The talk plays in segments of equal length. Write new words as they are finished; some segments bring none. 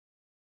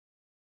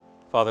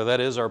Father, that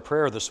is our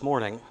prayer this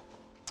morning,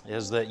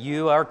 is that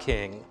you, our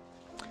King,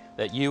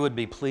 that you would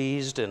be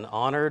pleased and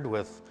honored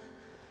with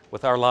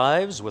our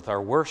lives, with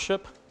our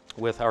worship,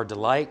 with our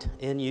delight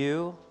in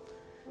you.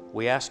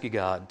 We ask you,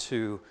 God,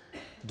 to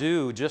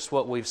do just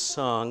what we've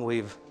sung.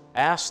 We've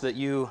asked that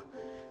you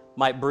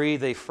might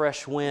breathe a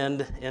fresh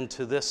wind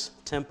into this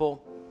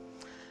temple.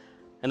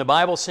 And the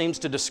Bible seems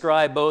to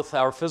describe both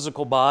our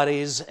physical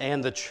bodies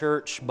and the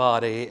church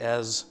body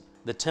as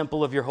the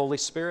temple of your Holy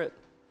Spirit.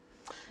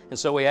 And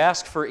so we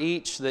ask for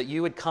each that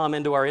you would come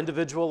into our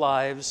individual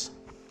lives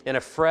in a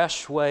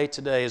fresh way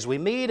today as we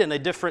meet in a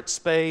different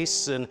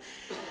space and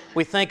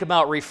we think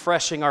about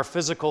refreshing our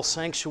physical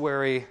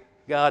sanctuary.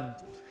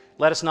 God,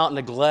 let us not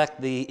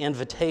neglect the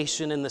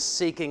invitation and the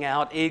seeking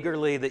out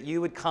eagerly that you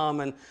would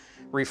come and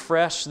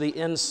refresh the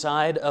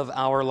inside of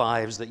our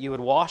lives, that you would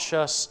wash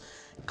us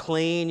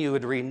clean, you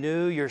would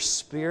renew your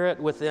spirit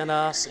within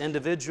us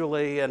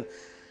individually and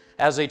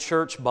as a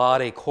church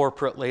body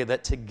corporately,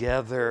 that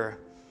together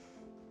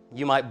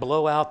you might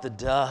blow out the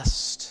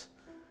dust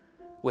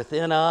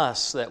within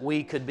us, that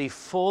we could be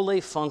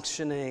fully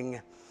functioning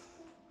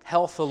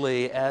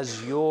healthily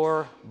as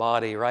your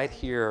body right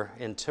here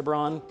in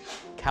Tiburon,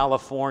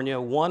 California,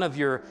 one of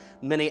your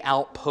many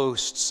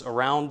outposts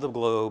around the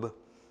globe.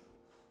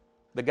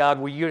 But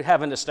God, you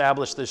haven't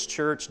established this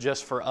church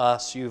just for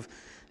us. You've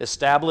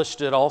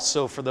established it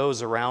also for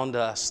those around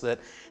us,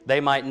 that they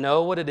might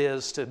know what it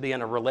is to be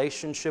in a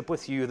relationship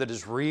with you that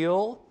is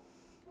real,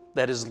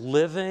 that is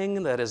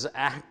living, that is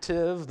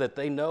active, that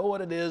they know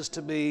what it is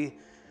to be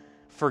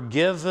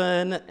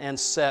forgiven and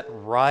set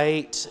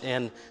right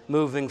and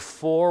moving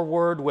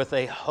forward with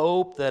a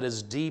hope that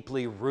is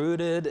deeply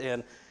rooted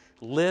and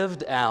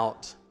lived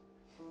out.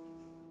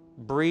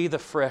 Breathe a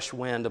fresh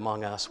wind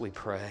among us, we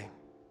pray.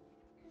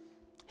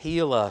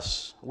 Heal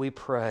us, we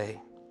pray.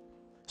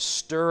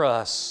 Stir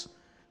us,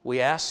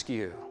 we ask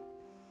you,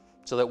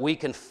 so that we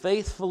can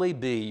faithfully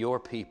be your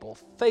people,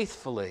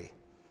 faithfully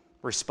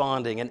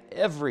responding in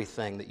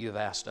everything that you've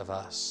asked of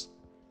us.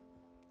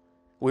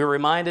 We were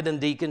reminded in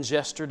Deacons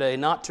yesterday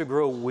not to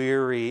grow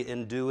weary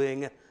in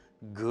doing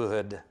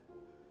good.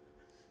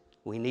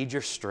 We need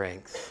your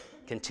strength.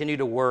 Continue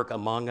to work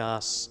among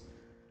us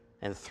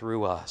and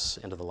through us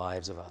into the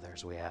lives of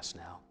others, we ask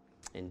now.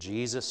 In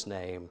Jesus'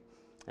 name,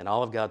 and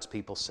all of God's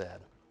people said,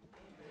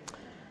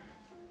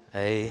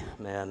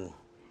 amen.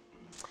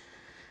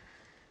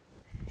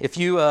 If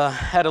you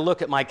had a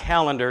look at my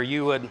calendar,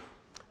 you would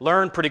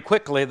learn pretty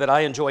quickly that I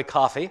enjoy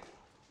coffee.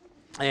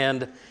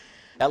 And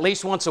at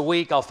least once a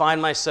week, I'll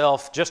find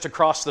myself just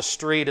across the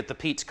street at the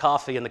Pete's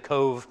Coffee in the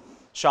Cove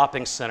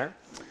Shopping Center.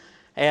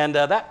 And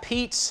that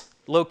Pete's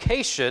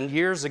location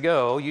years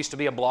ago used to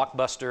be a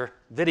Blockbuster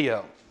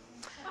Video.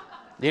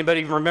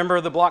 Anybody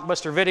remember the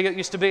Blockbuster Video that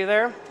used to be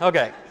there?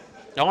 Okay.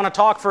 I want to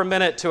talk for a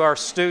minute to our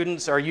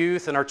students, our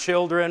youth, and our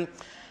children.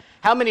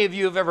 How many of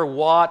you have ever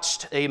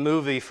watched a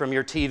movie from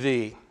your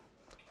TV?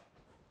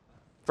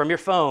 From your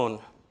phone?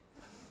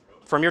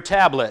 From your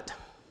tablet?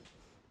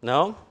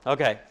 No?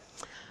 Okay.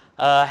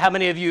 How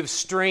many of you have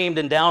streamed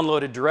and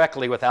downloaded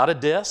directly without a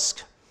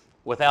disc,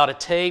 without a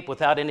tape,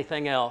 without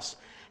anything else?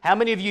 How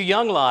many of you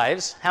young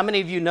lives, how many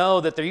of you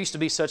know that there used to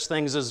be such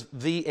things as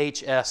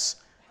VHS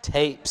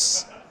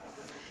tapes?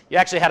 You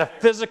actually had a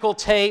physical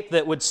tape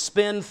that would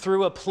spin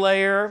through a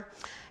player,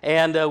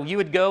 and you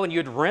would go and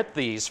you'd rent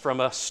these from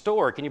a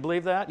store. Can you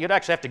believe that? You'd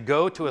actually have to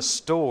go to a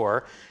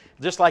store,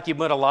 just like you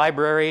would a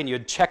library, and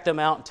you'd check them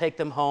out and take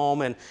them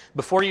home. And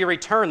before you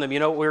return them, you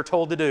know what we were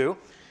told to do?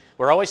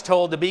 We're always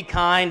told to be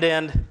kind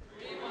and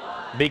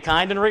rewind. Be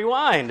kind and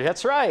rewind.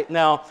 That's right.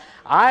 Now,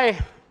 I'm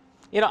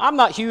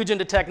not huge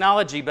into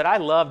technology, but I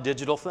love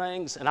digital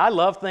things, and I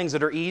love things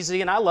that are easy,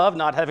 and I love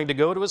not having to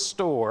go to a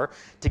store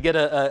to get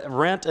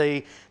rent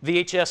a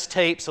VHS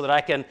tape so that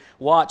I can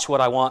watch what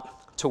I want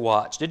to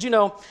watch. Did you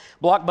know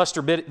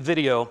Blockbuster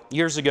Video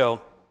years ago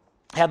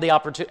had the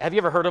opportunity? Have you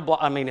ever heard of?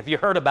 Have you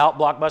heard about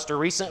Blockbuster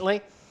recently?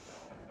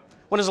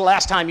 When was the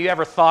last time you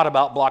ever thought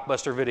about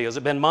Blockbuster Video? Has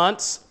it been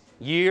months,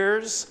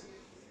 years?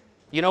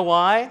 You know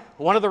why?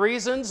 One of the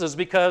reasons is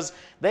because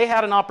they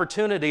had an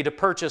opportunity to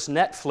purchase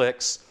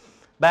Netflix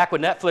back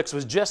when Netflix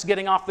was just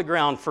getting off the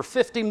ground for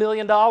 $50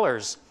 million.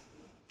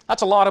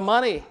 That's a lot of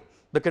money,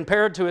 but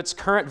compared to its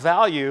current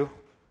value,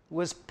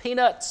 was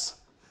peanuts.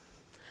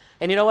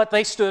 And you know what?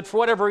 They stood, for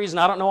whatever reason,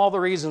 I don't know all the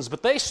reasons,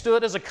 but they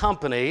stood as a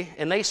company,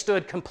 and they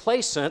stood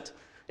complacent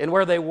in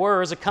where they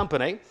were as a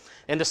company,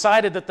 and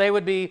decided that they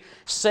would be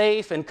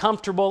safe and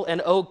comfortable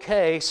and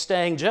okay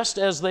staying just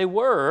as they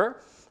were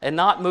and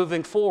not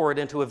moving forward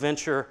into a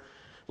venture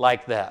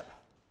like that.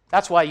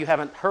 That's why you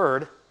haven't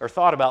heard or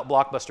thought about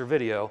Blockbuster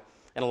Video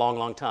in a long,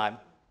 long time.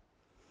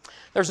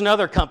 There's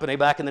another company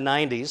back in the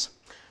 90s.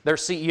 Their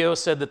CEO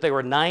said that they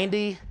were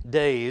 90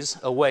 days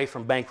away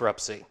from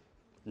bankruptcy.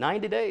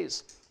 90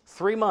 days,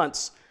 3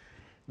 months.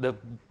 The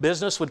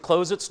business would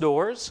close its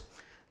doors.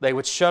 They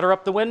would shutter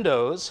up the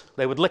windows.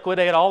 They would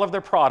liquidate all of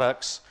their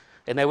products,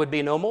 and they would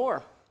be no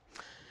more.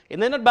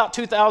 And then in about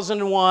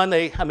 2001,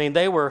 they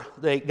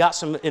got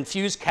some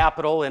infused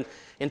capital, and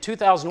In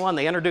 2001,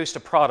 they introduced a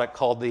product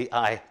called the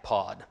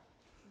iPod.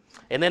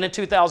 And then in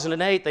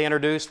 2008, they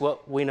introduced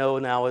what we know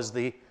now as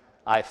the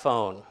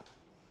iPhone.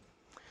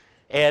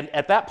 And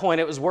at that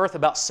point, it was worth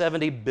about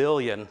 $70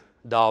 billion.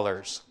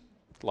 A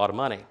lot of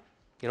money.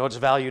 You know what it's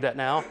valued at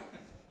now?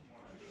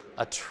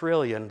 $1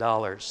 trillion.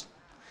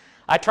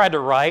 I tried to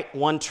write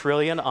 1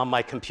 trillion on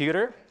my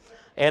computer,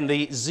 and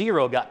the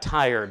zero got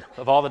tired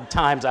of all the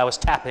times I was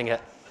tapping it.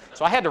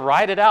 So I had to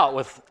write it out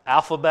with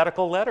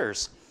alphabetical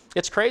letters.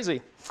 It's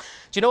crazy.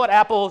 Do you know what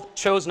Apple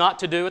chose not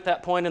to do at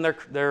that point in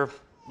their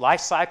life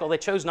cycle? They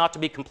chose not to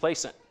be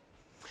complacent.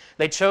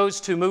 They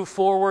chose to move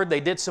forward. They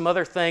did some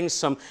other things,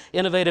 some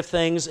innovative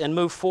things, and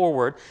move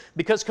forward,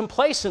 because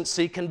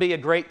complacency can be a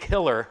great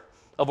killer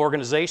of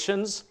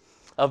organizations,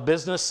 of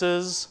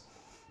businesses,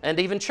 and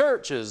even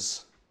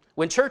churches.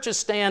 When churches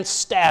stand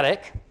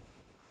static,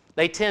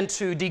 they tend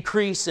to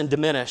decrease and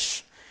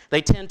diminish.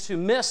 They tend to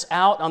miss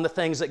out on the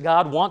things that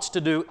God wants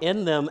to do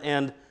in them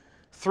and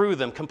through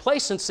them.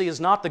 Complacency is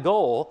not the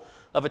goal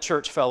of a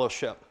church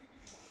fellowship.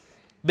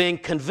 Being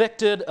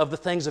convicted of the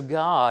things of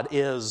God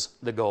is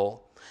the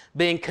goal.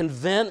 Being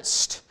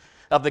convinced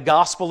of the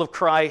gospel of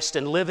Christ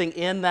and living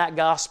in that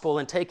gospel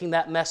and taking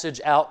that message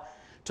out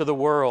to the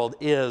world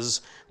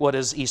is what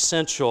is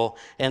essential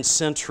and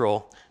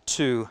central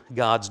to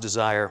God's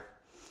desire.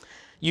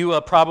 You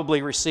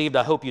probably received,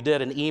 I hope you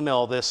did, an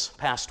email this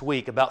past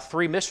week about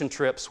 3 mission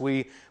trips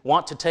we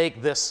want to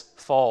take this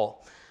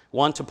fall.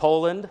 1 to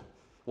Poland,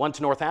 1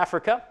 to North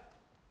Africa,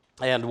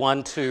 and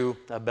 1 to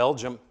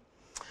Belgium.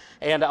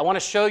 And I want to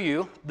show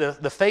you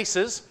the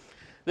faces.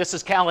 This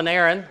is Cal and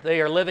Aaron. They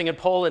are living in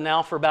Poland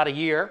now for about a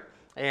year,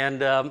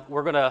 and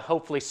we're going to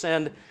hopefully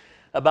send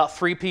about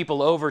 3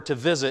 people over to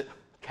visit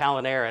Cal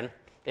and Aaron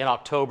in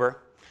October.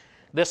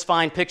 This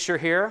fine picture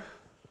here,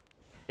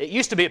 it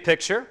used to be a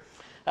picture.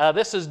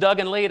 This is Doug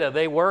and Lita.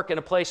 They work in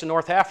a place in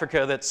North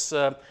Africa that's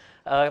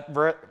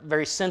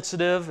very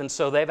sensitive, and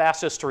so they've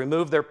asked us to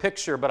remove their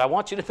picture. But I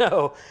want you to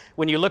know,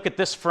 when you look at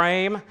this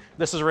frame,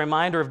 this is a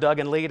reminder of Doug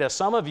and Lita.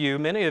 Some of you,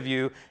 many of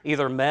you,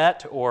 either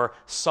met or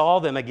saw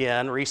them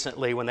again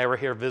recently when they were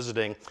here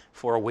visiting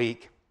for a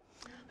week.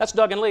 That's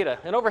Doug and Lita.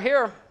 And over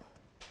here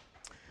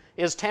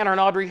is Tanner and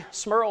Audrey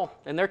Smurl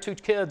and their 2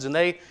 kids, and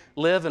they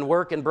live and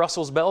work in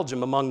Brussels,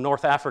 Belgium, among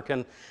North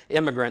African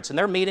immigrants. And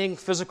they're meeting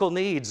physical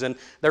needs, and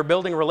they're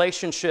building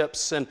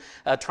relationships and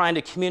trying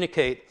to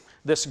communicate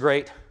this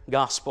great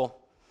gospel.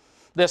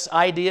 This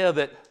idea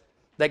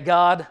that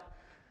God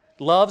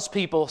loves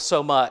people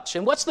so much.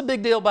 And what's the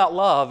big deal about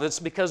love? It's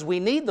because we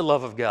need the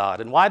love of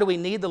God. And why do we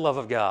need the love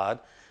of God?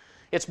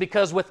 It's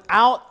because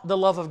without the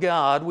love of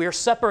God, we are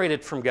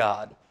separated from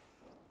God.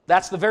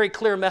 That's the very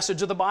clear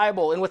message of the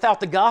Bible. And without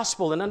the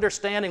gospel and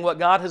understanding what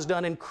God has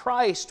done in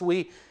Christ,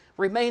 we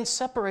remain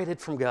separated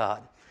from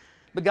God.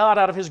 But God,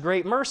 out of His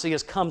great mercy,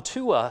 has come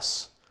to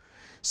us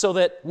so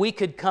that we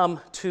could come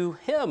to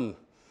Him.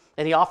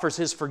 And He offers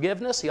His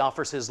forgiveness, He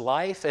offers His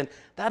life, and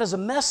that is a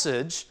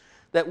message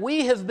that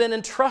we have been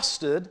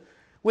entrusted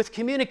with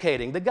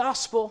communicating. The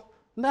gospel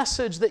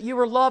message that you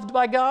are loved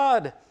by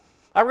God.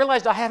 I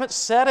realized I haven't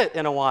said it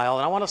in a while,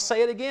 and I want to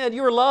say it again.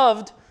 You are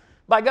loved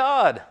by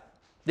God.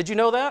 Did you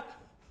know that?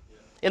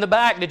 In the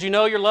back, did you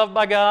know you're loved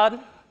by God?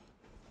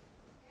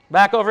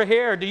 Back over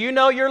here, do you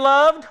know you're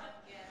loved?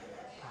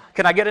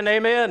 Can I get an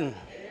amen? Amen.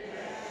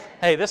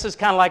 Hey, this is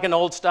kind of like an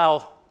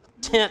old-style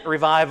tent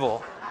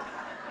revival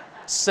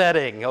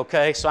setting,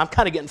 okay? So I'm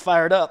kind of getting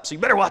fired up, so you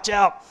better watch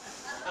out.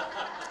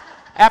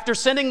 After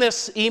sending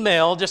this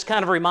email, just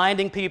kind of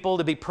reminding people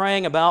to be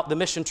praying about the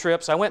mission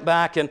trips, I went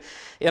back and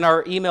in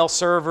our email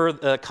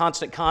server,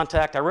 Constant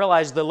Contact, I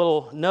realized the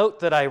little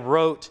note that I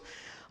wrote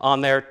on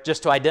there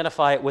just to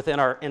identify it within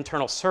our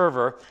internal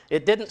server,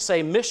 it didn't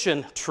say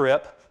mission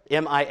trip,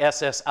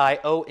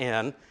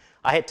 M-I-S-S-I-O-N.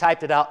 I had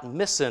typed it out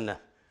missin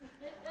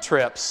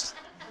trips,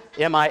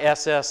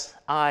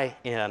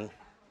 M-I-S-S-I-N.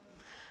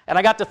 And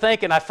I got to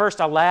thinking, at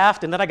first I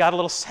laughed, and then I got a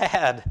little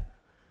sad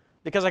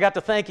because I got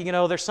to thinking,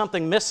 there's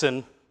something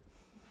missing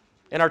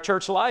in our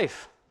church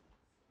life.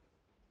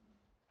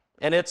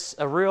 And it's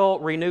a real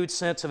renewed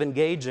sense of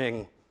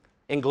engaging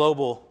in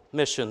global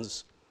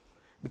missions,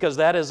 because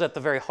that is at the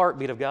very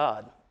heartbeat of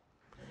God.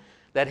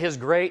 That His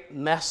great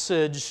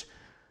message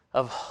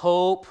of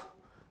hope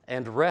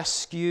and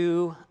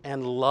rescue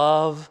and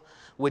love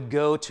would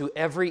go to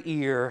every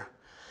ear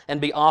and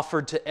be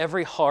offered to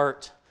every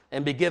heart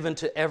and be given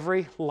to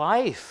every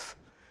life.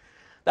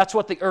 That's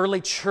what the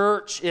early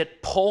church,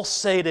 it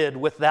pulsated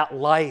with that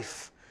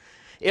life.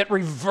 It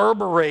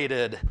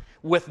reverberated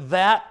with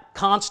that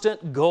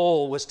constant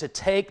goal, was to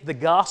take the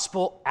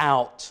gospel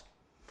out.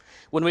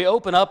 When we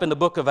open up in the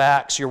book of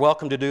Acts, you're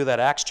welcome to do that,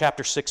 Acts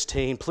chapter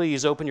 16.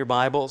 Please open your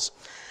Bibles.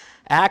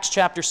 Acts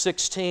chapter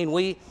 16,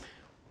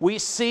 we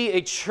see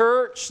a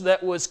church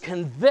that was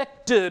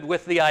convicted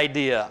with the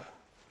idea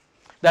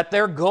that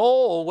their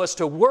goal was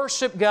to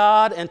worship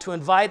God and to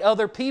invite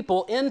other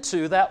people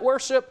into that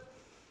worship.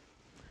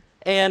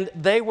 And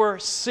they were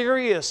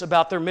serious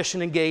about their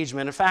mission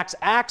engagement. In fact,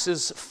 Acts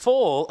is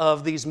full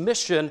of these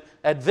mission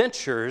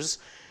adventures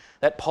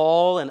that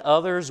Paul and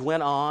others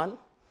went on.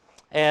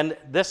 And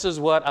this is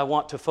what I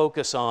want to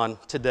focus on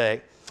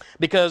today.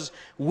 Because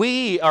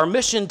our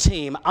mission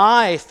team,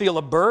 I feel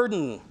a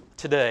burden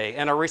today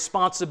and a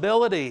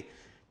responsibility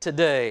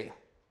today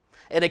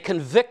and a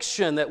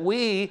conviction that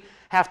we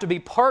have to be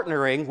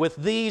partnering with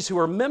these who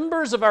are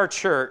members of our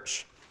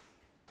church.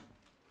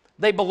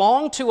 They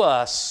belong to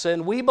us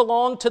and we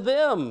belong to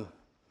them.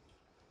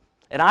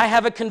 And I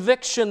have a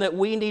conviction that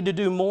we need to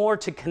do more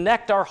to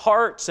connect our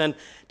hearts and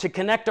to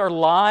connect our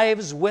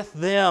lives with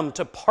them,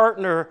 to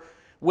partner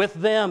with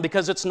them,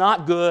 because it's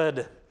not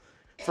good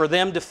for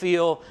them to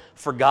feel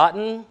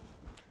forgotten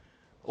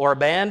or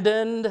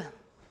abandoned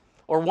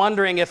or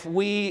wondering if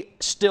we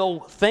still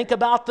think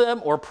about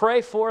them or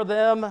pray for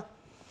them.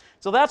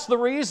 So that's the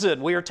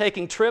reason we are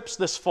taking trips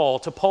this fall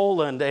to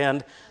Poland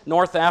and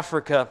North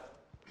Africa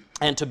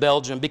and to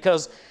Belgium,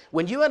 because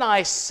when you and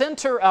I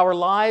center our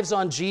lives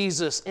on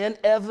Jesus,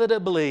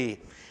 inevitably,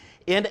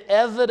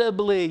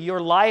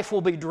 your life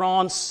will be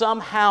drawn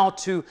somehow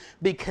to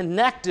be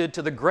connected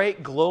to the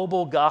great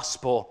global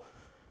gospel.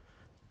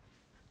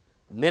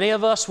 Many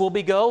of us will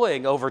be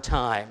going over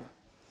time.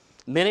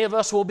 Many of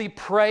us will be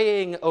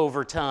praying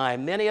over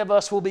time. Many of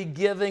us will be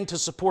giving to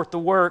support the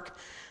work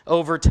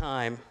over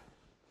time.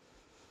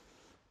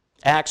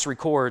 Acts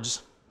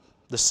records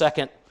the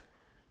second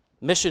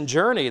mission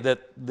journey that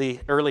the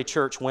early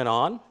church went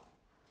on.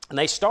 And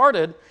they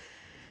started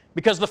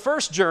because the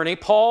first journey,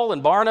 Paul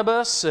and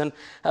Barnabas and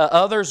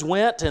others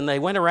went, and they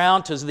went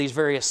around to these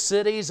various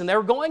cities, and they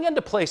were going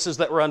into places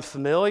that were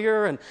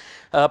unfamiliar and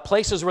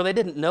places where they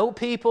didn't know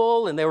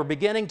people, and they were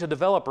beginning to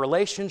develop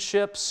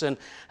relationships, and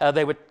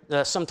they would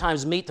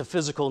sometimes meet the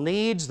physical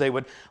needs. They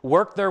would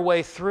work their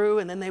way through,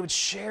 and then they would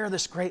share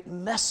this great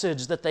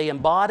message that they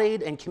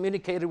embodied and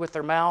communicated with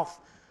their mouth,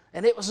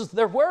 and it was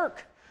their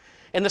work.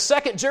 And the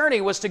second journey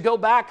was to go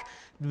back,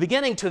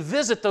 beginning to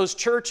visit those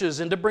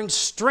churches and to bring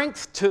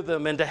strength to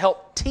them and to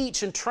help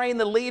teach and train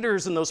the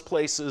leaders in those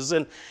places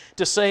and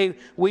to say,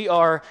 we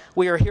are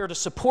here to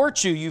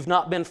support you. You've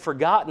not been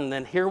forgotten,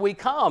 and here we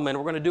come, and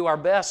we're going to do our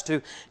best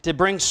to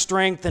bring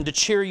strength and to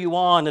cheer you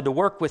on and to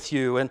work with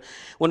you. And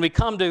when we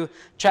come to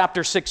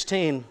chapter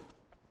 16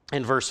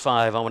 and verse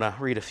 5, I want to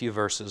read a few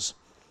verses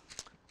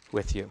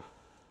with you.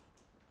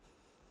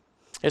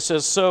 It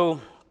says, "So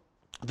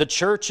the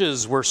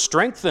churches were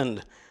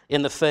strengthened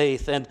in the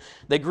faith, and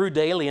they grew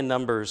daily in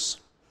numbers.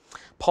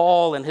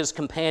 Paul and his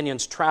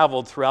companions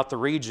traveled throughout the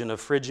region of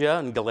Phrygia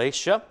and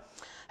Galatia,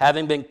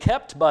 having been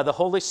kept by the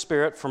Holy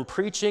Spirit from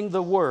preaching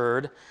the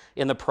word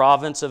in the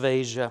province of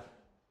Asia.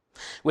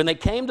 When they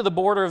came to the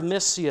border of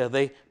Mysia,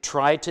 they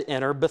tried to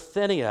enter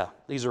Bithynia."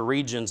 These are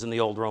regions in the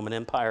old Roman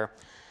Empire.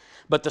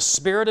 "But the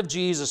Spirit of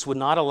Jesus would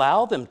not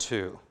allow them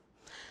to.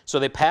 So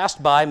they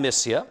passed by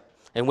Mysia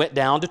and went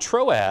down to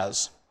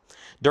Troas.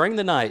 During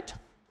the night,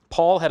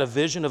 Paul had a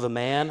vision of a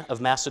man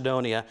of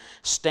Macedonia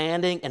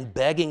standing and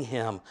begging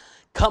him,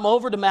 'Come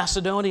over to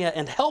Macedonia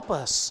and help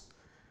us.'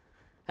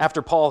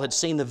 After Paul had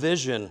seen the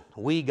vision,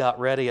 we got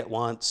ready at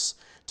once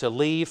to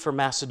leave for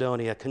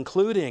Macedonia,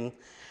 concluding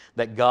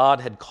that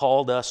God had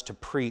called us to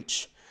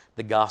preach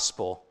the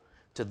gospel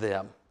to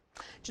them."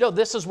 Do you know,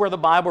 this is where the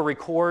Bible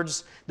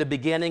records the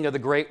beginning of the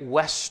great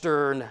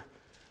Western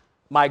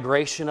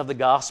migration of the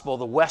gospel,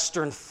 the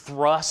Western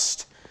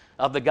thrust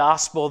of the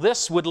gospel.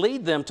 This would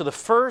lead them to the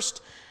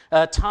first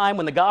time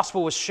when the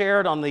gospel was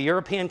shared on the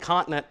European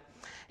continent.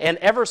 And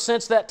ever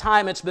since that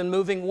time, it's been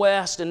moving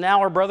west. And now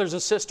our brothers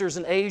and sisters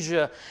in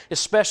Asia,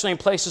 especially in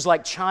places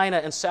like China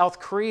and South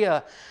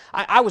Korea.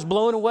 I was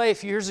blown away a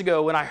few years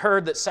ago when I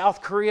heard that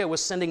South Korea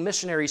was sending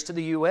missionaries to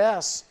the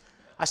U.S.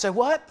 I said,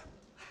 "What?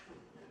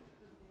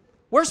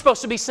 We're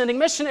supposed to be sending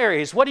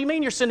missionaries. What do you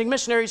mean you're sending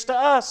missionaries to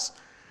us?"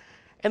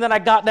 And then I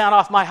got down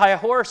off my high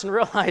horse and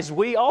realized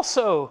we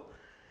also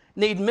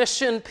need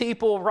mission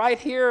people right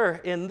here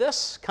in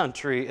this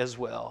country as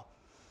well.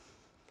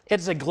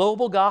 It's a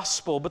global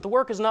gospel, but the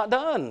work is not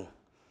done.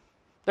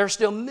 There are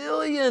still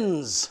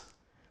millions,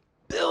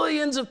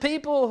 billions of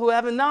people who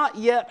have not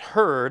yet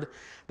heard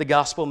the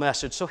gospel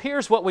message. So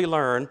here's what we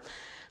learn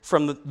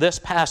from this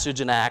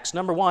passage in Acts.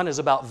 Number one is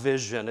about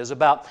vision, is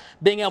about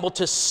being able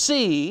to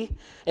see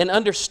and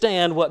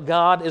understand what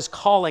God is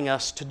calling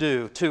us to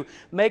do, to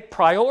make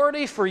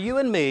priority for you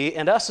and me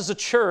and us as a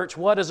church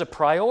what is a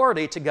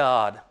priority to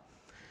God.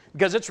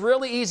 Because it's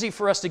really easy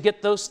for us to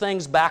get those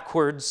things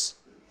backwards.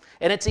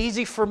 And it's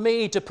easy for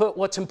me to put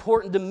what's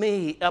important to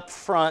me up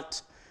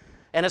front.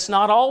 And it's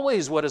not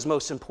always what is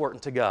most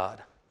important to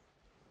God.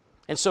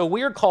 And so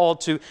we are called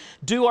to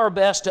do our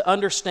best to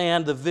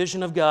understand the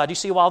vision of God. You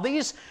see, while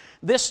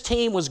this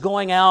team was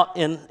going out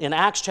in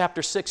Acts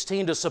chapter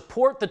 16 to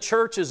support the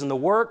churches and the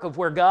work of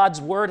where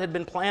God's word had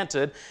been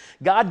planted,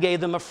 God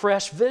gave them a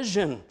fresh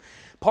vision.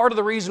 Part of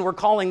the reason we're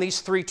calling these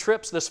 3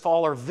 trips this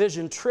fall are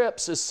vision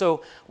trips is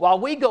so while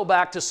we go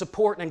back to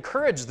support and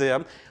encourage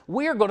them,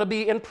 we are going to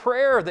be in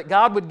prayer that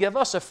God would give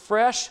us a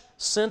fresh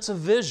sense of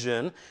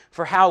vision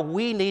for how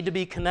we need to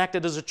be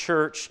connected as a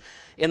church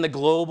in the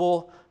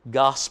global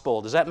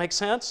gospel. Does that make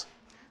sense?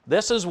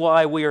 This is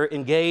why we are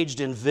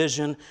engaged in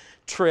vision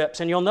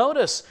trips. And you'll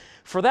notice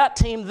For that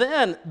team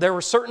then, there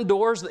were certain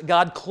doors that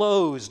God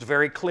closed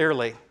very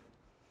clearly.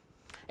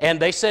 And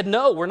they said,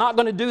 no, we're not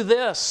going to do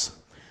this.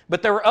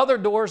 But there were other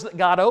doors that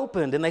God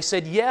opened, and they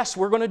said, yes,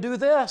 we're going to do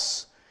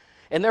this.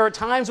 And there are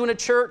times when a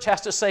church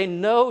has to say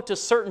no to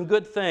certain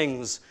good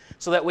things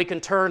so that we can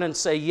turn and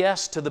say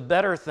yes to the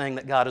better thing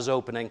that God is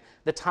opening,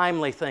 the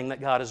timely thing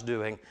that God is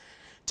doing,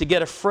 to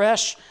get a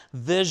fresh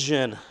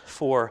vision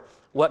for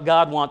what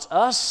God wants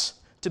us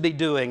to be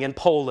doing in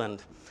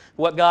Poland,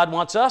 what God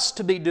wants us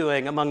to be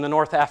doing among the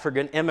North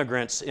African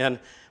immigrants in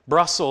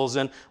Brussels,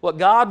 and what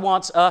God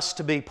wants us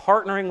to be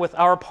partnering with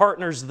our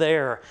partners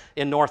there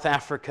in North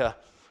Africa,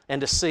 and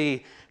to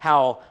see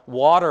how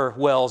water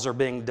wells are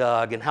being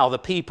dug and how the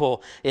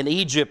people in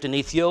Egypt and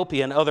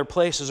Ethiopia and other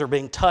places are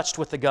being touched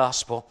with the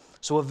gospel.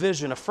 So a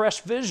vision, a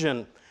fresh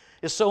vision,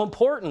 is so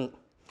important.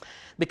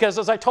 Because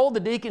as I told the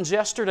deacons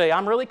yesterday,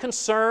 I'm really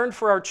concerned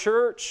for our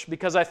church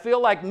because I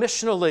feel like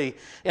missionally,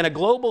 in a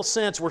global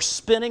sense, we're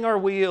spinning our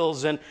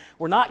wheels and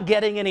we're not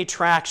getting any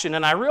traction.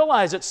 And I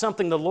realize it's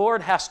something the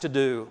Lord has to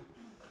do.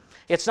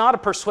 It's not a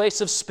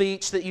persuasive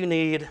speech that you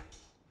need.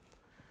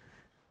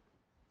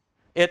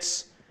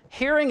 It's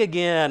hearing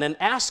again and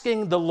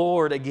asking the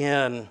Lord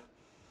again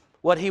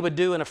what He would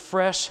do in a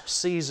fresh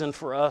season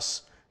for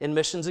us in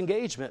missions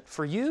engagement,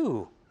 for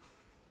you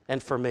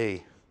and for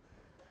me,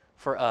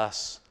 for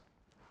us.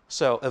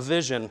 So a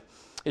vision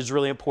is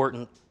really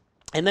important.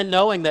 And then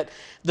knowing that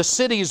the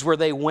cities where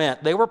they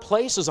went, they were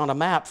places on a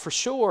map for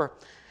sure.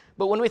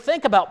 But when we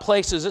think about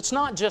places, it's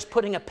not just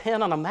putting a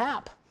pin on a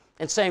map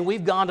and saying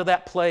we've gone to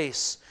that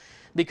place,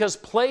 because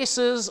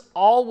places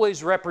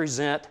always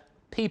represent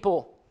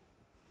people.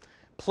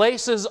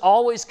 Places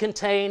always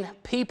contain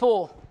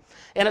people.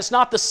 And it's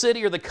not the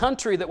city or the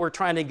country that we're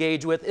trying to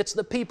engage with, it's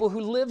the people who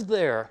live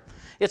there.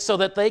 It's so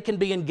that they can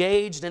be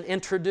engaged and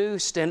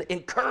introduced and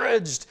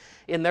encouraged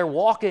in their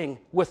walking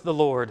with the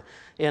Lord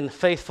in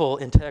faithful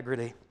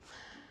integrity.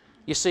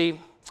 You see,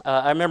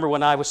 I remember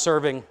when I was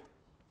serving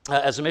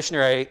as a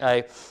missionary,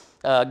 I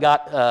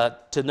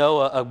got to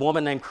know a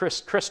woman named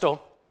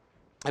Crystal.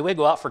 And we'd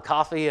go out for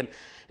coffee, and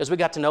as we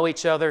got to know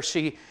each other,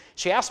 she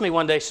asked me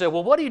one day, she said,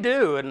 well, what do you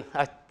do? And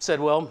I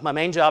said, well, my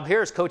main job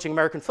here is coaching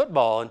American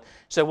football. And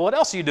she said, well, what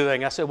else are you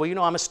doing? I said,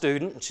 well, I'm a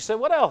student. And she said,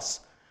 what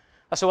else?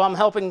 I said, well, I'm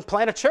helping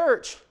plant a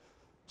church.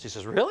 She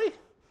says, really?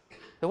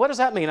 And what does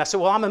that mean? I said,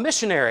 well, I'm a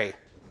missionary.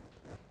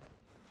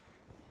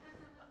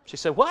 She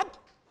said, what?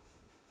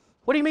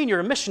 What do you mean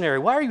you're a missionary?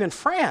 Why are you in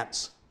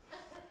France?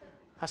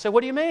 I said,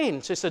 what do you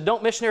mean? She said,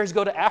 don't missionaries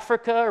go to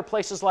Africa or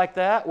places like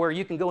that where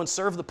you can go and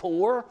serve the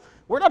poor?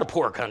 We're not a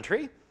poor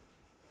country.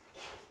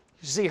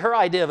 You see, her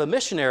idea of a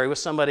missionary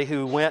was somebody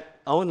who went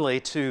only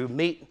to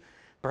meet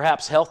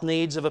perhaps health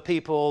needs of a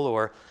people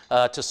or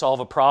to solve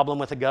a problem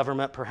with a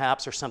government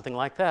perhaps or something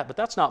like that. But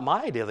that's not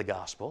my idea of the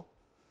gospel.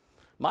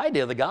 My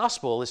idea of the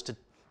gospel is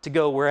to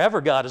go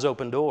wherever God has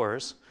opened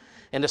doors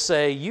and to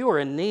say, you are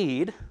in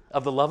need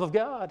of the love of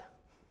God.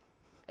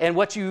 And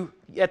what you,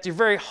 at your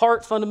very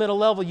heart, fundamental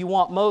level, you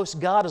want most,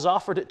 God has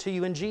offered it to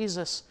you in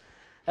Jesus.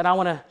 And I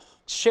want to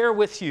share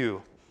with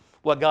you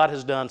what God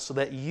has done so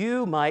that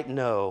you might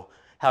know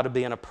how to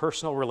be in a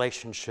personal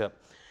relationship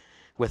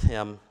with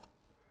Him.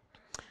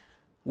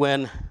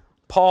 When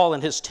Paul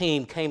and his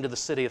team came to the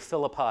city of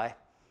Philippi,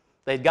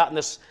 they'd gotten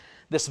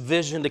this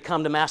vision to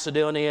come to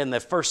Macedonia, and the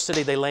first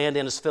city they land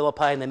in is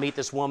Philippi, and they meet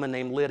this woman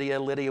named Lydia.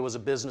 Lydia was a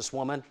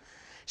businesswoman.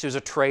 She was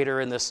a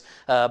trader in this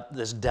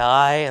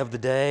dye of the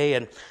day,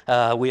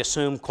 and we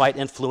assume quite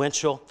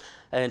influential,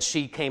 and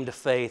she came to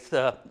faith.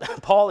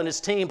 Paul and his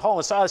team, Paul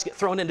and Silas, get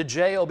thrown into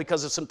jail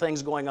because of some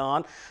things going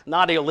on.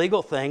 Not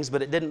illegal things,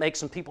 but it didn't make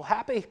some people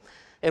happy.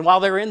 And while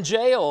they're in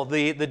jail,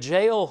 the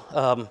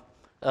jail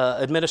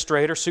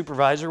administrator,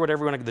 supervisor,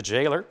 whatever you want to, the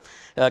jailer,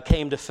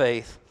 came to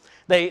faith.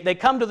 They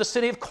come to the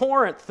city of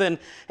Corinth, and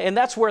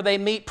that's where they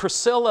meet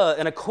Priscilla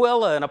and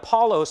Aquila and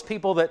Apollos,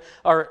 people that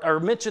are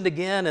mentioned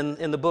again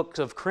in the book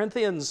of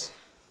Corinthians,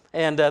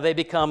 and they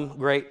become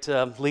great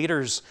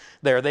leaders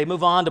there. They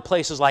move on to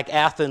places like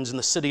Athens and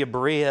the city of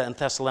Berea and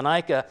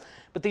Thessalonica,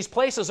 but these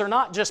places are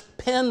not just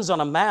pins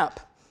on a map,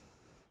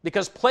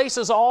 because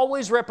places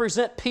always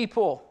represent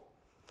people.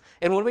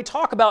 And when we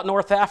talk about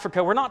North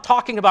Africa, we're not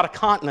talking about a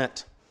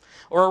continent,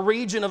 or a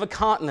region of a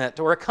continent,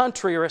 or a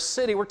country, or a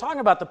city. We're talking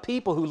about the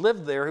people who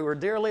live there, who are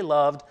dearly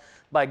loved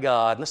by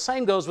God. And the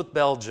same goes with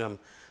Belgium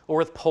or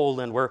with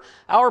Poland, where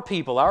our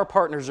people, our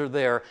partners are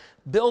there,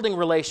 building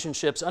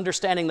relationships,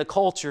 understanding the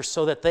culture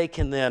so that they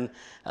can then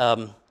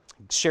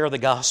share the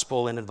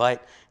gospel and invite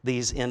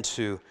these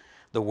into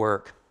the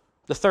work.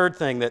 The third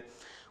thing that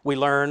we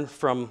learn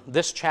from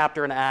this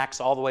chapter in Acts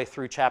all the way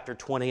through chapter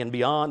 20 and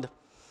beyond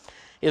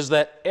is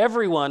that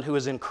everyone who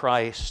is in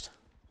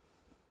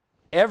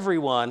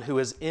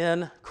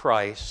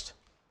Christ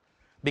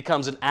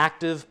becomes an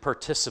active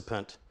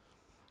participant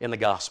in the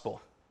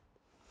gospel.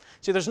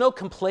 See, there's no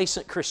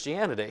complacent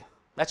Christianity.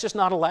 That's just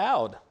not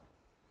allowed.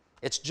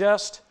 It's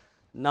just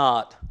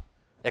not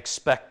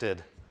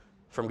expected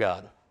from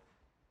God.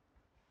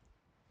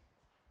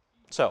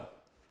 So,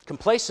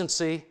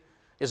 complacency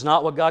is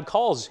not what God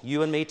calls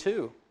you and me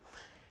to.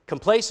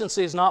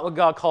 Complacency is not what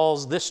God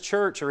calls this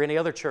church or any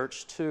other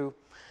church to.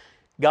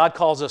 God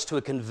calls us to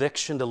a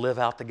conviction to live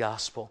out the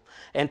gospel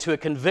and to a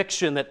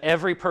conviction that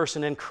every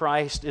person in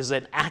Christ is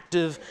an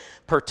active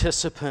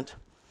participant.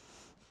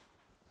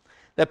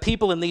 That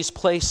people in these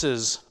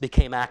places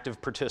became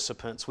active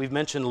participants. We've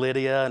mentioned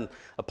Lydia and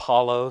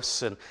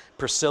Apollos and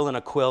Priscilla and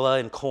Aquila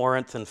in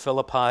Corinth and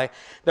Philippi.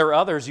 There are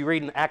others. You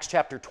read in Acts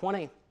chapter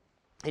 20,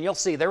 and you'll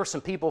see there were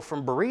some people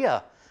from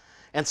Berea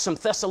and some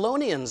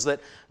Thessalonians that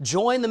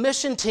joined the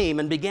mission team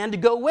and began to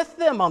go with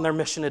them on their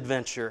mission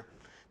adventure.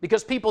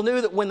 Because people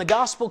knew that when the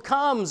gospel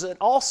comes, it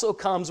also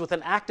comes with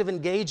an active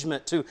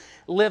engagement to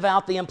live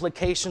out the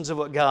implications of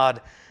what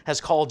God has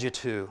called you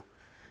to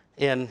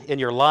in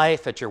your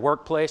life, at your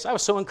workplace. I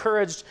was so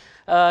encouraged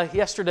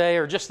yesterday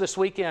or just this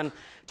weekend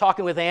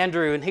talking with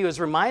Andrew, and he was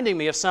reminding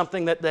me of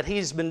something that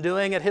he's been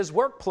doing at his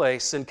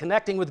workplace and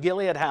connecting with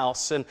Gilead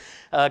House and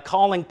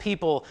calling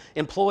people,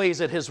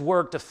 employees at his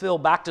work, to fill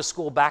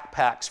back-to-school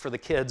backpacks for the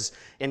kids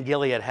in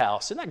Gilead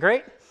House. Isn't that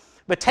great?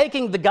 But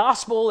taking the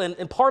gospel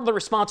and part of the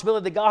responsibility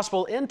of the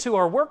gospel into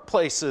our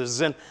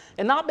workplaces and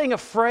not being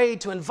afraid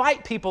to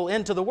invite people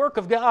into the work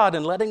of God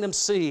and letting them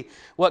see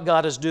what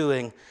God is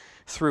doing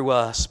through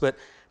us. But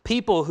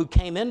people who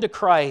came into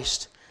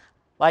Christ,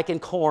 like in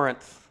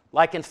Corinth,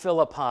 like in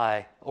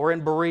Philippi, or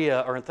in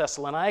Berea, or in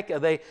Thessalonica,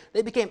 they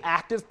became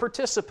active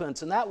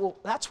participants, and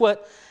that's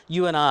what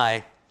you and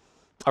I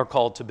are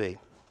called to be.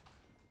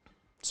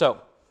 So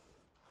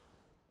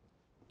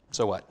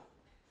what?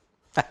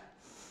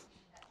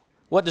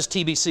 What does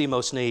TBC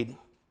most need?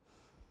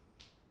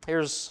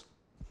 Here's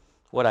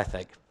what I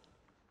think.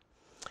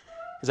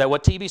 Is that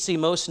what TBC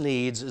most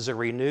needs is a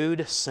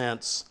renewed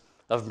sense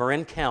of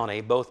Marin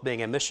County both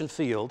being a mission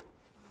field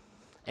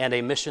and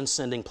a mission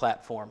sending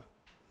platform.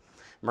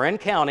 Marin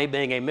County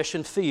being a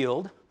mission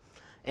field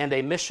and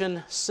a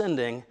mission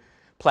sending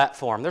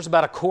platform. There's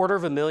about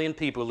 250,000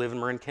 people who live in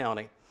Marin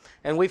County.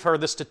 And we've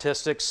heard the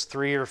statistics,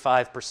 3 or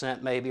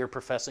 5% maybe are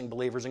professing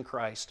believers in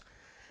Christ.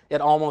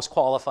 It almost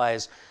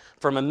qualifies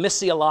from a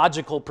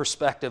missiological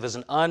perspective as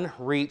an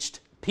unreached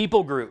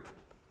people group,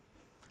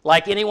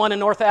 like anyone in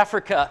North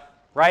Africa,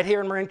 right here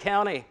in Marin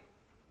County.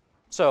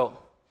 So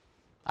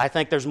I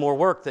think there's more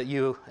work that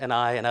you and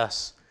I and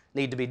us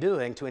need to be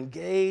doing to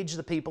engage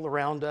the people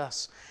around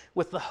us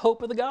with the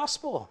hope of the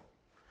gospel.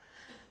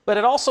 But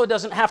it also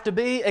doesn't have to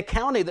be a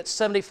county that's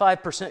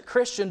 75%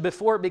 Christian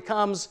before it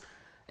becomes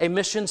a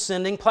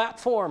mission-sending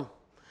platform.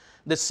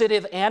 The city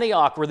of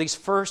Antioch, where these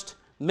first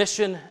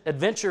mission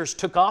adventures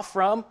took off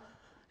from,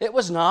 it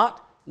was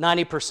not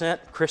 90%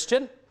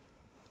 Christian,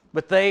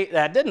 but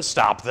that didn't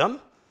stop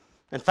them.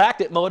 In fact,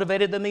 it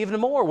motivated them even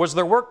more. Was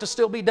there work to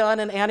still be done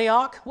in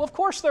Antioch? Well, of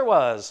course there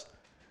was.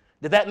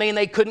 Did that mean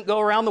they couldn't go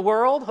around the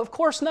world? Of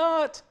course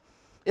not.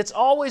 It's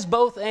always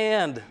both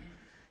and.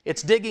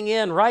 It's digging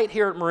in right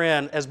here at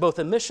Marin as both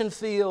a mission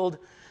field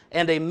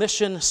and a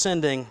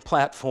mission-sending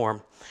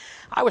platform.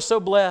 I was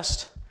so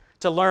blessed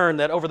to learn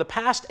that over the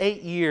past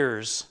 8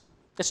 years,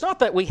 it's not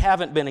that we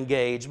haven't been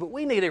engaged, but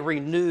we need a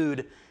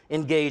renewed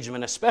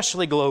engagement,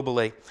 especially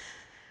globally.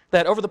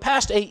 That over the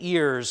past 8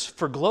 years,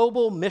 for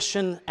global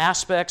mission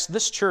aspects,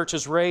 this church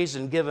has raised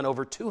and given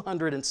over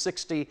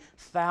 $260,000.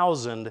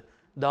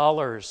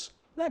 Isn't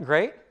that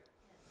great?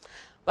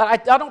 But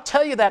I don't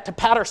tell you that to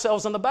pat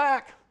ourselves on the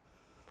back.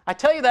 I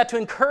tell you that to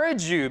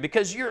encourage you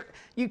because you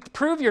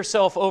prove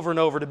yourself over and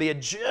over to be a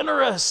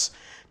generous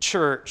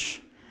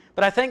church.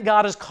 But I think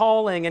God is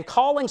calling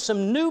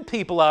some new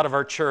people out of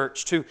our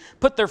church to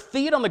put their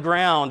feet on the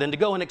ground and to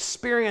go and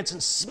experience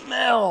and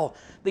smell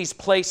these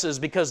places,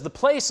 because the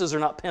places are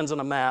not pins on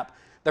a map.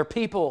 They're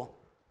people.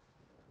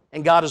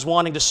 And God is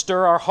wanting to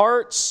stir our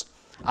hearts.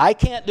 I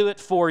can't do it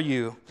for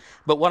you.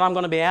 But what I'm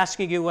going to be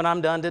asking you when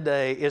I'm done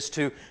today is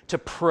to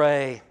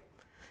pray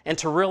and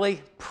to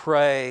really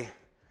pray.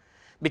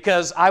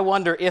 Because I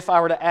wonder if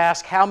I were to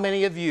ask how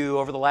many of you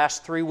over the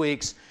last 3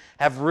 weeks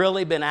have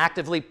really been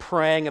actively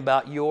praying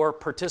about your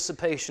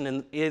participation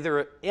in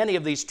either any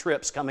of these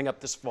trips coming up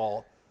this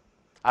fall.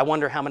 I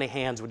wonder how many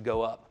hands would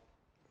go up.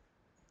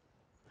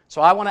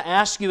 So I want to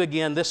ask you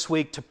again this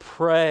week to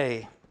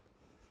pray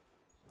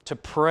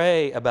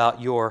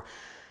about your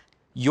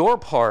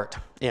part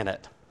in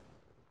it.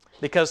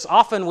 Because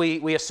often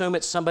we assume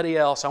it's somebody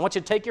else. I want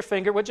you to take your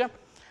finger, would you?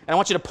 And I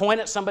want you to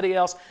point at somebody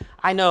else.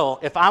 I know,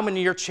 if I'm in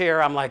your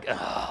chair, I'm like,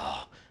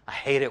 oh, I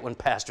hate it when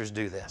pastors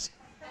do this.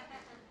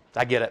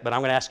 I get it, but I'm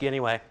going to ask you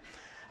anyway.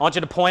 I want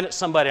you to point at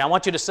somebody. I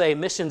want you to say,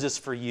 missions is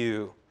for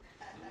you.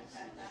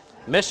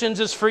 Missions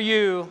is for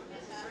you.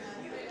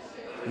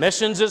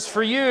 Missions is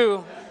for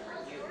you.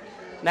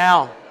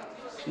 Now,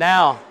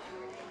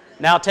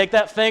 take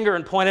that finger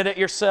and point it at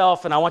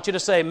yourself, and I want you to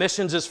say,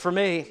 missions is for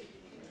me.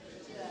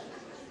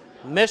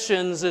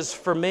 Missions is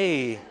for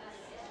me.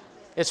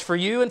 It's for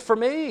you and for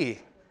me.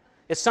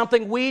 It's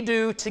something we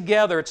do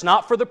together. It's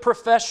not for the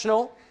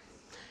professional.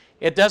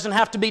 It doesn't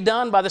have to be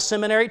done by the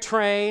seminary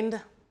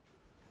trained.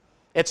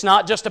 It's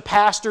not just a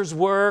pastor's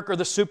work or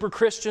the super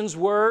Christian's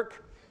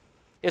work.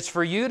 It's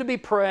for you to be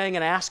praying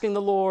and asking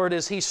the Lord,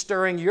 is He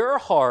stirring your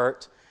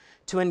heart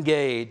to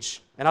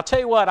engage. And I'll tell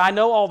you what, I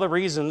know all the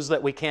reasons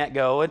that we can't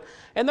go,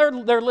 and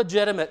they're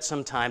legitimate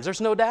sometimes.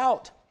 There's no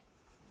doubt.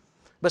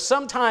 But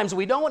sometimes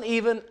we don't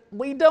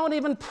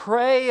even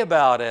pray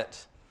about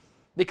it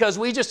because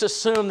we just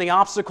assume the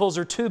obstacles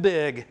are too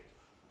big,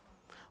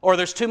 or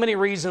there's too many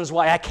reasons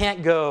why I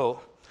can't go,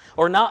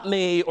 or not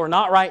me, or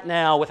not right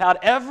now,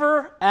 without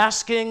ever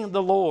asking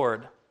the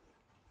Lord.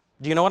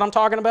 Do you know what I'm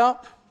talking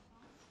about?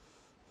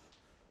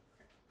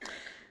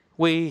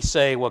 We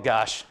say, well,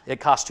 gosh, it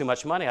costs too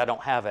much money. I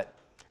don't have it.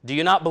 Do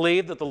you not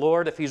believe that the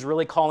Lord, if He's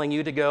really calling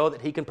you to go,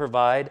 that He can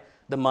provide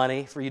the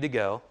money for you to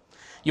go?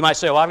 You might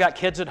say, well, I've got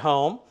kids at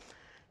home.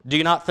 Do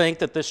you not think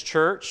that this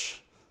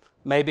church,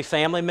 maybe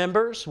family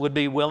members, would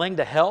be willing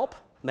to help?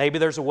 Maybe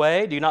there's a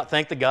way. Do you not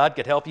think that God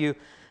could help you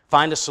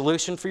find a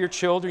solution for your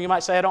children? You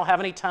might say, I don't have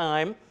any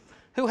time.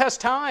 Who has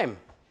time?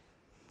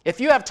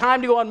 If you have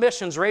time to go on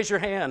missions, raise your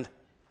hand.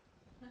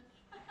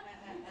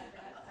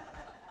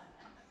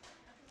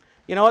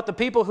 You know what? The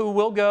people who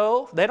will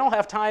go, they don't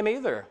have time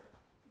either.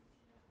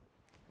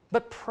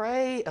 But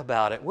pray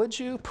about it, would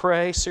you?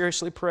 Pray,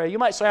 seriously pray. You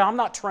might say, I'm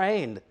not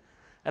trained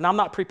and I'm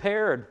not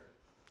prepared.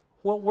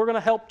 Well, we're going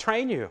to help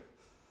train you.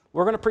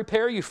 We're going to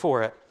prepare you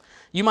for it.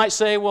 You might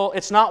say, well,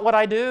 it's not what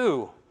I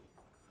do.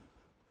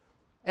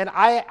 And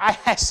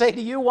I say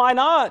to you, why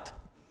not?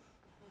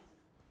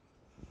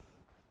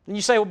 And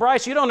you say, well,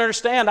 Brice, you don't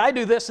understand. I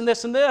do this and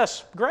this and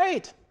this.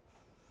 Great.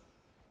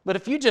 But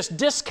if you just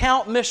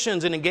discount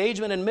missions and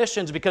engagement in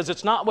missions because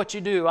it's not what you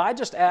do, I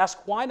just ask,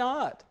 why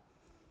not?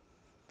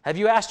 Have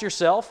you asked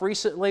yourself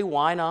recently,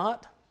 why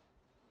not?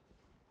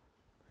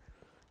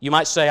 You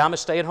might say, I'm a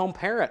stay-at-home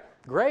parent.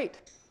 Great.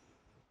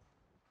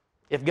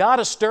 If God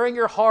is stirring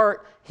your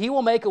heart, He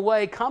will make a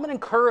way. Come and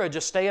encourage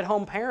a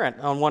stay-at-home parent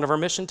on one of our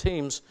mission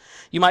teams.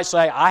 You might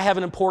say, I have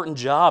an important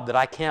job that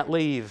I can't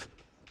leave.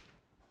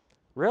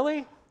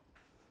 Really?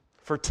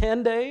 For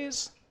 10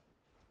 days?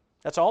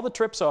 That's all the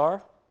trips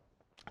are.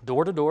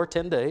 Door to door,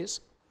 10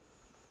 days.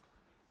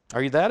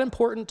 Are you that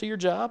important to your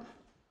job?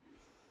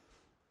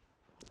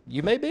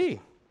 You may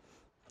be.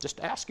 Just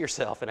ask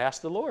yourself and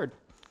ask the Lord.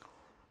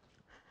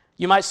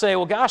 You might say,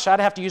 well, gosh, I'd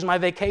have to use my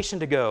vacation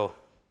to go.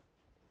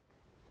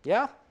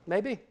 Yeah,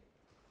 maybe.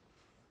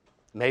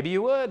 Maybe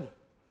you would.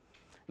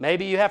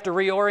 Maybe you have to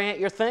reorient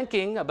your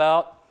thinking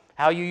about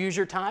how you use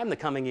your time the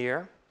coming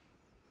year.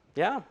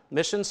 Yeah,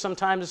 missions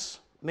sometimes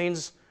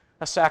means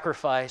a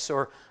sacrifice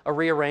or a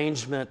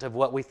rearrangement of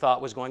what we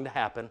thought was going to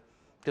happen,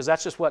 because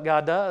that's just what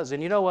God does.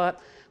 And you know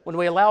what? When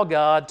we allow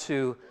God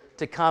to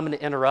come and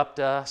interrupt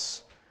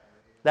us,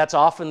 that's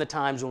often the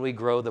times when we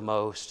grow the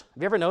most.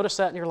 Have you ever noticed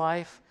that in your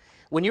life?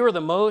 When you are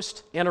the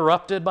most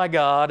interrupted by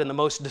God and the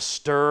most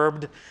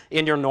disturbed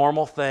in your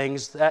normal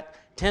things, that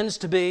tends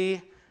to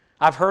be,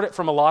 I've heard it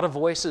from a lot of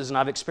voices and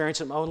I've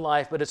experienced it in my own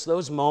life, but it's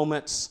those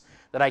moments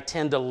that I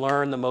tend to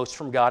learn the most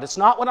from God. It's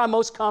not when I'm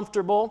most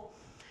comfortable.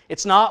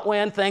 It's not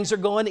when things are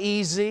going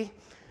easy,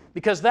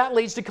 because that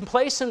leads to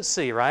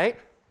complacency, right?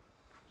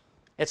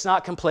 It's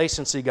not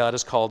complacency God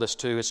has called us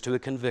to. It's to a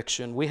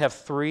conviction. We have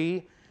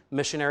 3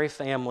 missionary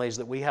families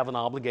that we have an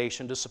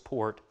obligation to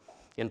support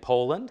in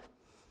Poland,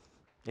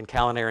 in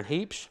Callan Aaron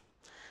Heeps,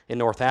 in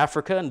North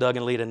Africa, in Doug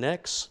and Lita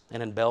Nix,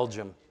 and in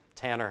Belgium,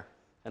 Tanner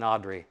and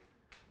Audrey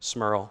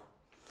Smurl.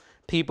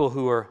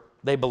 People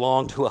they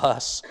belong to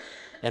us,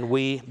 and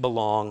we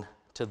belong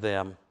to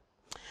them.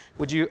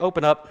 Would you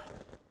open up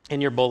in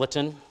your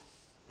bulletin,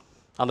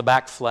 on the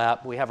back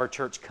flap, we have our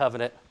church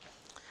covenant.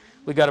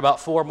 We've got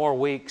about 4 more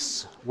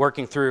weeks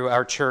working through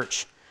our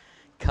church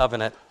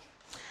covenant.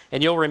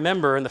 And you'll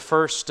remember in the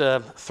first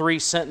 3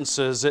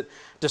 sentences, it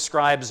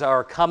describes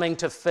our coming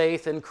to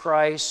faith in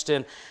Christ.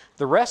 And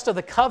the rest of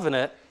the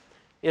covenant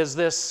is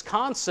this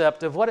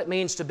concept of what it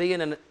means to be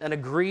in an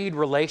agreed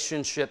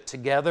relationship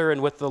together and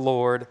with the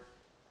Lord.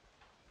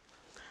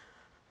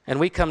 And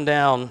we come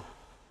down,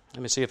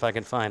 let me see if I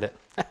can find it.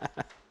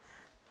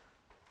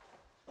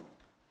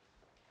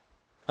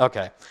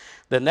 Okay,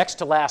 the next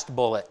to last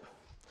bullet.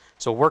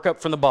 So work up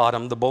from the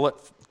bottom, the bullet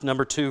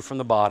number 2 from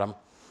the bottom,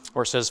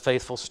 where it says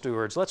faithful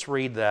stewards. Let's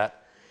read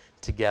that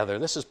together.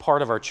 This is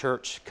part of our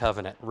church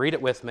covenant. Read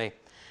it with me.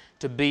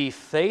 To be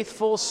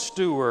faithful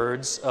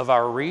stewards of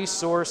our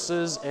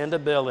resources and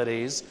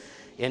abilities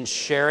in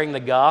sharing the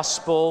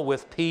gospel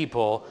with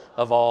people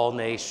of all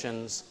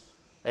nations.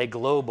 A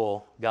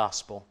global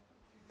gospel.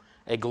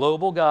 A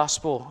global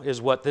gospel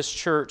is what this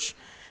church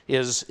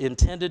is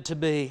intended to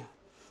be,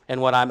 and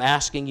what I'm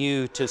asking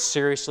you to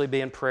seriously be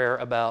in prayer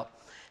about.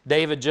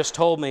 David just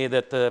told me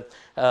that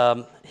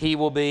he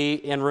will be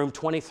in room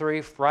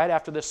 23 right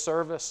after this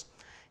service.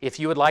 If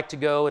you would like to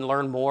go and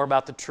learn more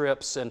about the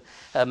trips and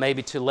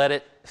maybe to let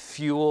it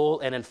fuel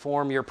and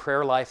inform your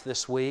prayer life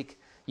this week,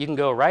 you can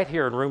go right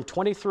here in room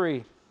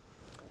 23.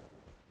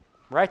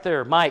 Right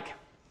there, Mike.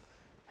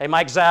 Hey,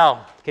 Mike Zhao,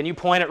 can you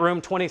point at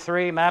room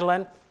 23,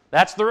 Madeline?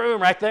 That's the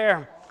room right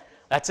there.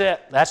 That's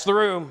it. That's the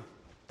room.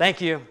 Thank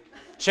you.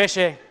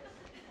 Sheshe.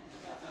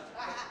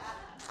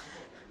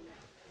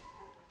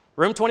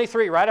 Room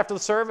 23, right after the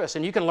service,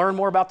 and you can learn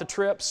more about the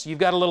trips. You've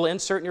got a little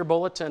insert in your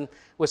bulletin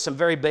with some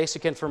very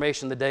basic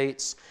information, the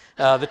dates.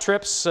 The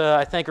trips,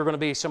 I think, are going to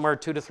be somewhere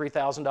 $2,000 to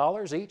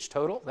 $3,000 each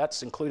total.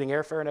 That's including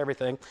airfare and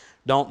everything.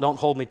 Don't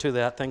hold me to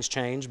that. Things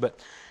change, but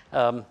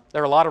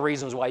there are a lot of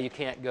reasons why you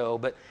can't go.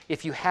 But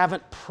if you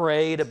haven't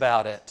prayed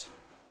about it,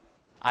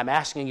 I'm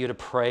asking you to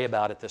pray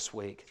about it this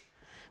week.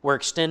 We're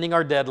extending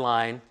our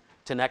deadline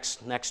to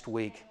next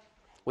week.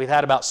 We've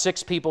had about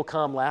 6 people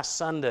come last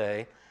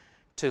Sunday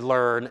to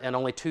learn, and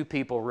only 2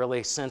 people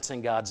really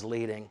sensing God's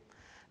leading.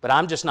 But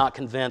I'm just not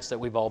convinced that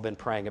we've all been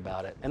praying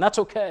about it. And that's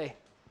okay.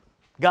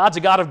 God's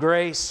a God of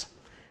grace.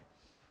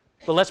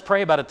 But let's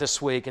pray about it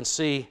this week and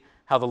see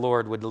how the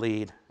Lord would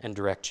lead and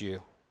direct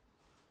you.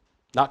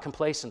 Not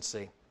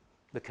complacency,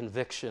 but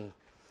conviction,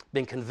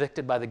 being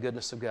convicted by the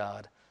goodness of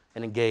God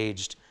and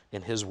engaged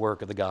in His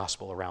work of the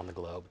gospel around the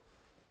globe.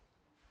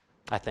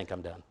 I think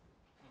I'm done.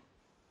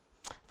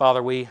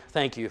 Father, we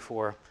thank you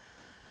for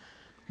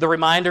the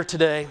reminder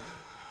today.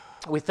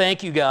 We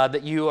thank you, God,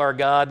 that you are a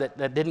God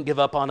that didn't give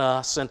up on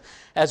us. And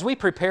as we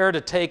prepare to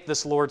take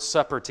this Lord's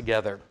Supper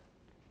together,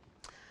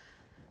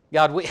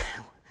 God,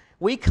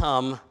 we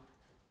come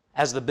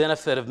as the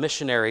benefit of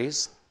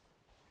missionaries.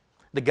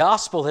 The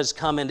gospel has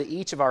come into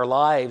each of our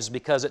lives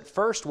because it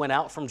first went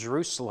out from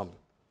Jerusalem.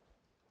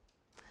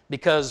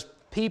 Because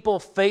people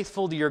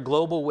faithful to your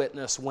global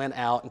witness went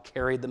out and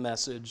carried the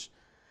message.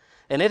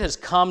 And it has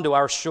come to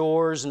our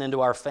shores and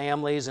into our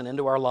families and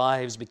into our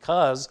lives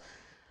because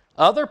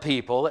other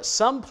people at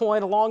some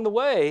point along the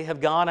way have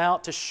gone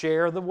out to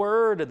share the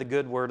word, the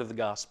good word of the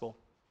gospel.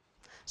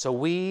 So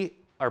we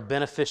are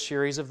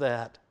beneficiaries of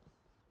that.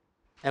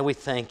 And we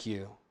thank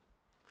you.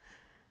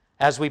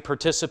 As we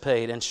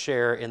participate and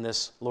share in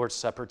this Lord's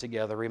Supper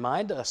together,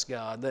 remind us,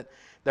 God, that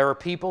there are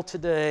people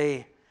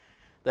today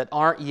that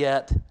aren't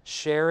yet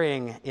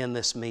sharing in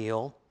this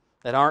meal,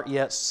 that aren't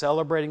yet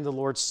celebrating the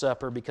Lord's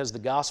Supper because the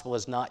gospel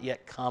has not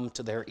yet come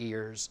to their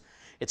ears.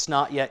 It's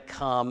not yet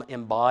come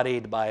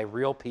embodied by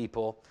real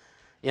people,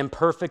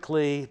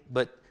 imperfectly,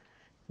 but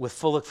with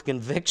full of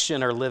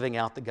conviction are living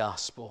out the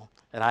gospel.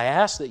 And I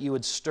ask that you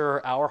would stir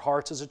our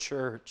hearts as a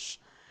church,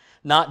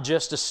 not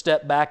just to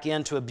step back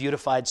into a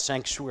beautified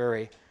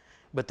sanctuary,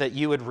 but that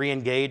you would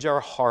re-engage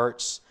our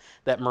hearts,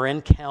 that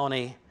Marin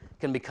County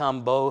can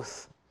become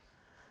both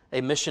a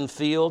mission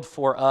field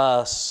for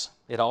us,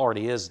 it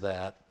already is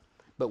that,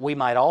 but we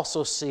might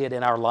also see it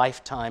in our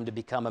lifetime to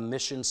become a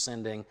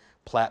mission-sending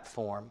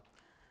platform.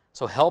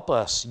 So help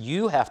us.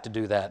 You have to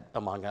do that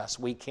among us.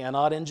 We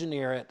cannot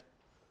engineer it.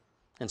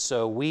 And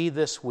so we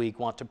this week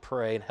want to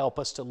pray and help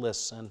us to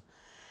listen.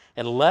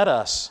 And let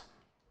us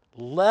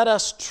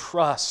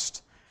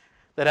trust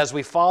that as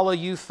we follow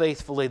you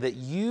faithfully, that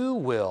you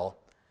will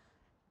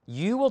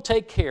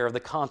take care of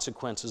the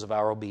consequences of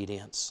our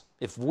obedience.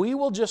 If we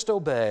will just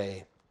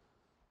obey,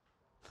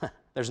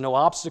 there's no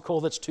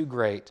obstacle that's too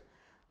great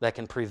that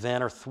can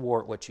prevent or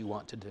thwart what you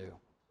want to do.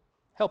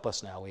 Help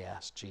us now, we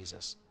ask,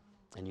 Jesus.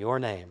 In your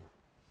name,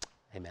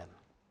 amen.